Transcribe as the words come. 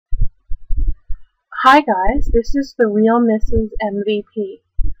Hi guys, this is the real Mrs. MVP.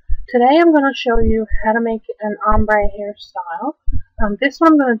 Today I'm going to show you how to make an ombre hairstyle. This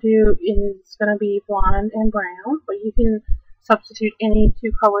one I'm going to do is going to be blonde and brown, but you can substitute any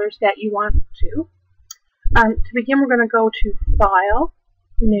two colors that you want to. To begin, we're going to go to File,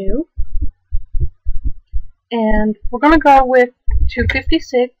 New, and we're going to go with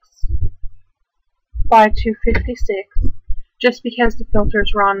 256 by 256 just because the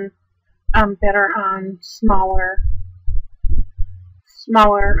filters run better on smaller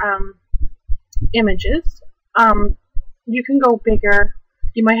images. You can go bigger.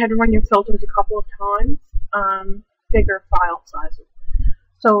 You might have to run your filters a couple of times on bigger file sizes.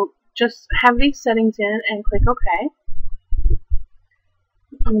 So just have these settings in and click OK.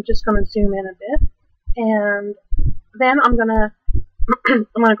 I'm just going to zoom in a bit, and then I'm going to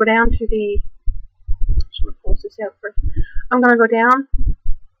go down to the. I'm going to close this out first. I'm going to go down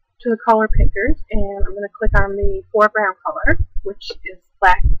to the color pickers, and I'm going to click on the foreground color, which is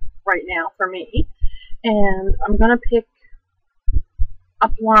black right now for me, and I'm going to pick a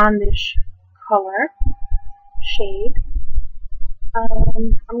blondish color shade.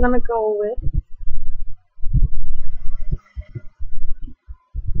 I'm going to go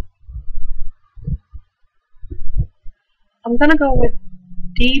with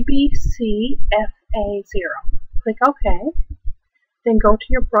DBCFA0. Click OK. Then go to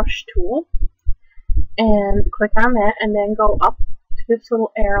your brush tool and click on that, and then go up to this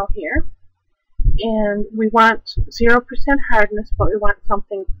little arrow here. And we want 0% hardness, but we want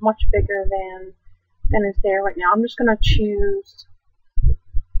something much bigger than is there right now. I'm just going to choose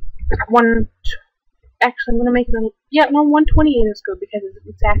actually I'm going to make it 128 is good because it's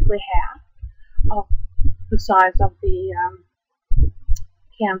exactly half of the size of the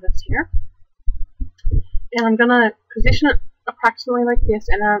canvas here. And I'm going to position it approximately like this,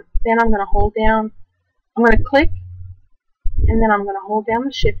 and then I'm going to hold down, I'm going to click, and then I'm going to hold down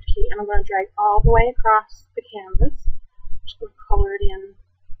the shift key, and I'm going to drag all the way across the canvas. I'm just going to color it in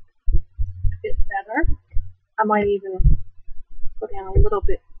a bit better. I might even go down a little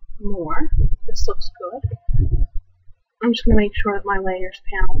bit more. This looks good. I'm just going to make sure that my layers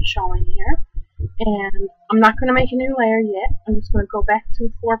panel is showing here. And I'm not going to make a new layer yet. I'm just going to go back to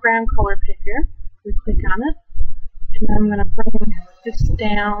the foreground color picker and click on it. And then I'm going to bring this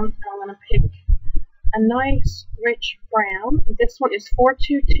down, and I'm going to pick a nice rich brown. And this one is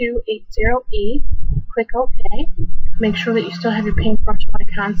 42280E. Click OK. Make sure that you still have your paintbrush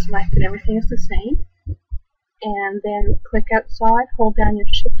icon selected. Everything is the same. And then click outside, hold down your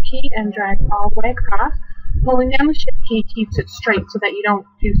shift key, and drag all the way across. Holding down the shift key keeps it straight so that you don't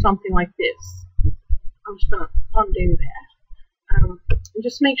do something like this. I'm just going to undo that. And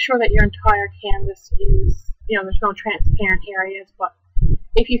just make sure that your entire canvas is, there's no transparent areas, but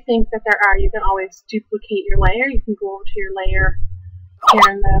if you think that there are, you can always duplicate your layer. You can go over to your layer here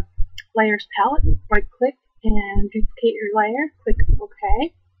in the layers palette, right click and duplicate your layer, click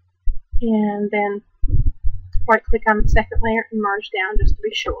OK, and then right click on the second layer and merge down just to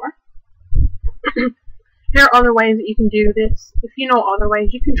be sure. There are other ways that you can do this. If you know other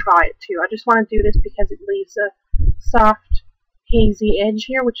ways, you can try it too. I just want to do this because it leaves a soft, hazy edge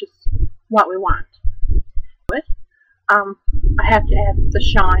here, which is what we want. But I have to add the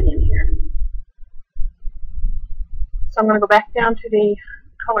shine in here. So I'm going to go back down to the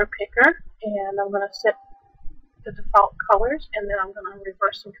color picker, and I'm going to set the default colors, and then I'm going to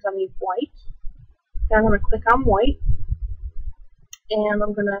reverse them because I need white. Then I'm going to click on white, and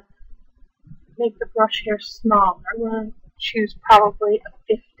I'm going to make the brush hair smaller. I'm going to choose probably a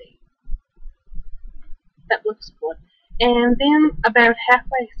 50. That looks good. And then about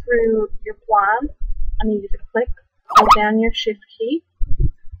halfway through your blonde, I need you to click, hold down your shift key,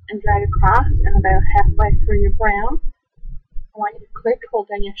 and drag across. And about halfway through your brown, I want you to click, hold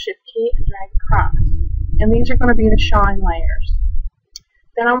down your shift key, and drag across. And these are going to be the shine layers.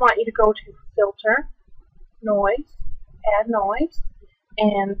 Then I want you to go to Filter, Noise, Add Noise,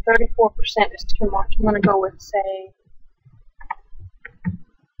 and 34% is too much. I'm going to go with, say,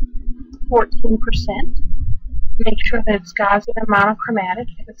 14%. Make sure that it's Gaussian and monochromatic.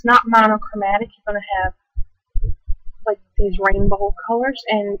 If it's not monochromatic, you're going to have like these rainbow colors,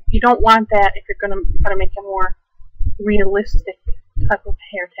 and you don't want that if you're going to try to make a more realistic type of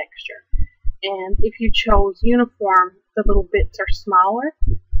hair texture. And if you chose uniform, the little bits are smaller.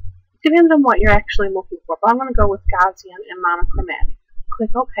 It depends on what you're actually looking for, but I'm going to go with Gaussian and monochromatic.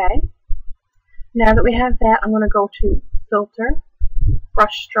 Click OK. Now that we have that, I'm going to go to Filter,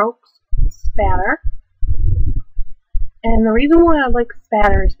 Brush Strokes, Spatter. And the reason why I like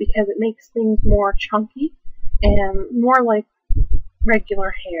spatter is because it makes things more chunky and more like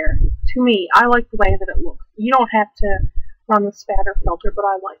regular hair to me, I like the way that it looks. You don't have to run the spatter filter, but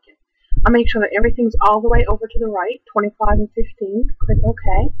I like it. I make sure that everything's all the way over to the right, 25 and 15. Click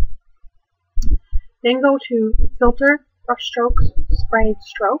OK. Then go to Filter, Brush Strokes, Sprayed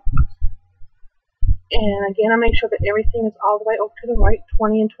Strokes. And again, I make sure that everything is all the way over to the right,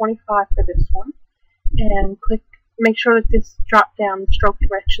 20 and 25 for this one. And click, make sure that this drop down, the stroke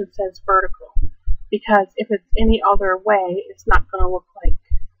direction says vertical. Because if it's any other way, it's not going to look like,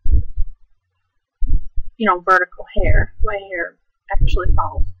 you know, vertical hair. My hair actually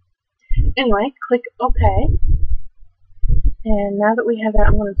falls. Anyway, click OK. And now that we have that,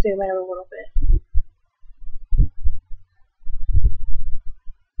 I'm going to zoom out a little bit.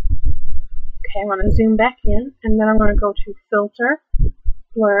 Okay, I'm going to zoom back in, and then I'm going to go to Filter,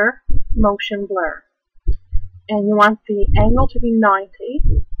 Blur, Motion Blur. And you want the angle to be 90,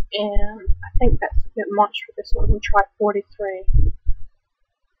 and I think that's a bit much for this one. We'll try 43.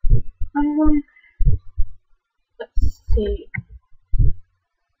 Let's see.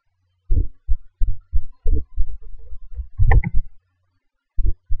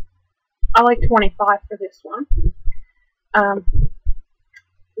 I like 25 for this one. Now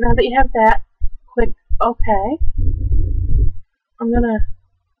that you have that, click OK. I'm going to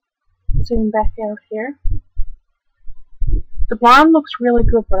zoom back out here. The blonde looks really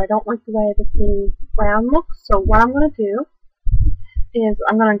good, but I don't like the way that the brown looks. So what I'm going to do is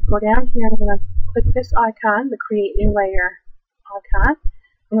I'm going to go down here and I'm going to click this icon, the Create New Layer icon.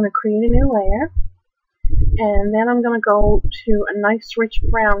 I'm going to create a new layer. And then I'm going to go to a nice rich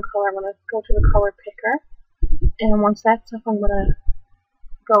brown color. I'm going to go to the color picker. And once that's up, I'm going to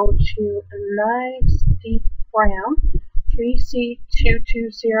go to a nice deep brown,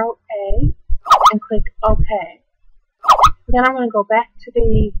 3C220A, and click OK. Then I'm going to go back to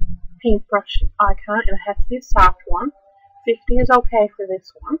the paintbrush icon, and it has to be a soft one. 50 is OK for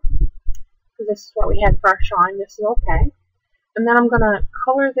this one, because this is what we had for our shine. This is OK. And then I'm going to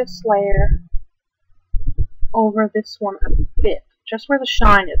color this layer over this one a bit, just where the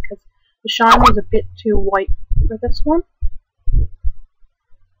shine is, because the shine was a bit too white for this one.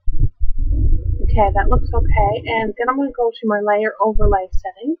 Okay, that looks okay, and then I'm going to go to my layer overlay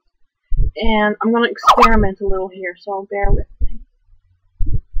settings, and I'm going to experiment a little here, so bear with me.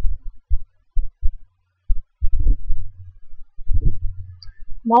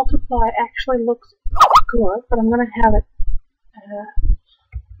 Multiply actually looks good, but I'm going to have it,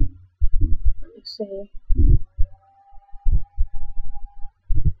 let me see.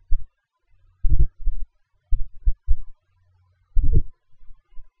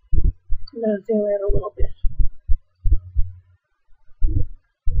 I'm going to zoom in a little bit.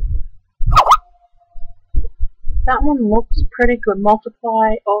 That one looks pretty good.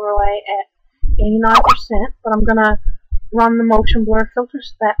 Multiply overlay at 89%, but I'm going to run the motion blur filter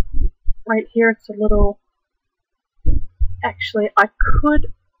so that right here it's a little, actually I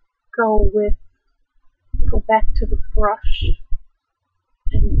could go back to the brush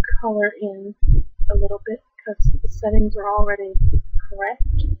and color in a little bit because the settings are already correct.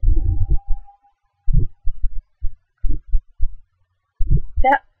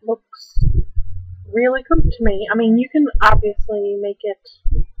 That looks really good to me. I mean, you can obviously make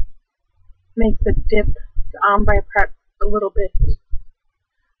the dip, the ombre part a little bit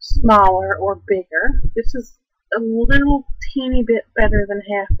smaller or bigger. This is a little teeny bit better than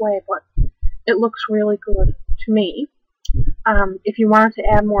halfway, but it looks really good to me. If you wanted to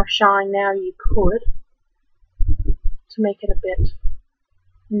add more shine now, you could, to make it a bit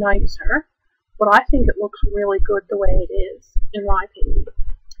nicer. But I think it looks really good the way it is, in my opinion.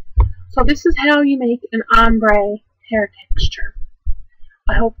 So this is how you make an ombre hair texture.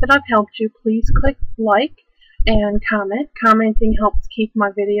 I hope that I've helped you. Please click like and comment. Commenting helps keep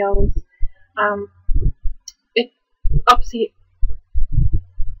my videos, it ups the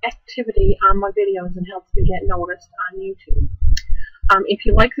activity on my videos and helps me get noticed on YouTube. If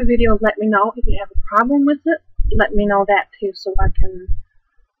you like the video, let me know. If you have a problem with it, let me know that too so I can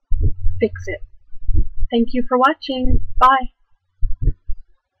fix it. Thank you for watching. Bye.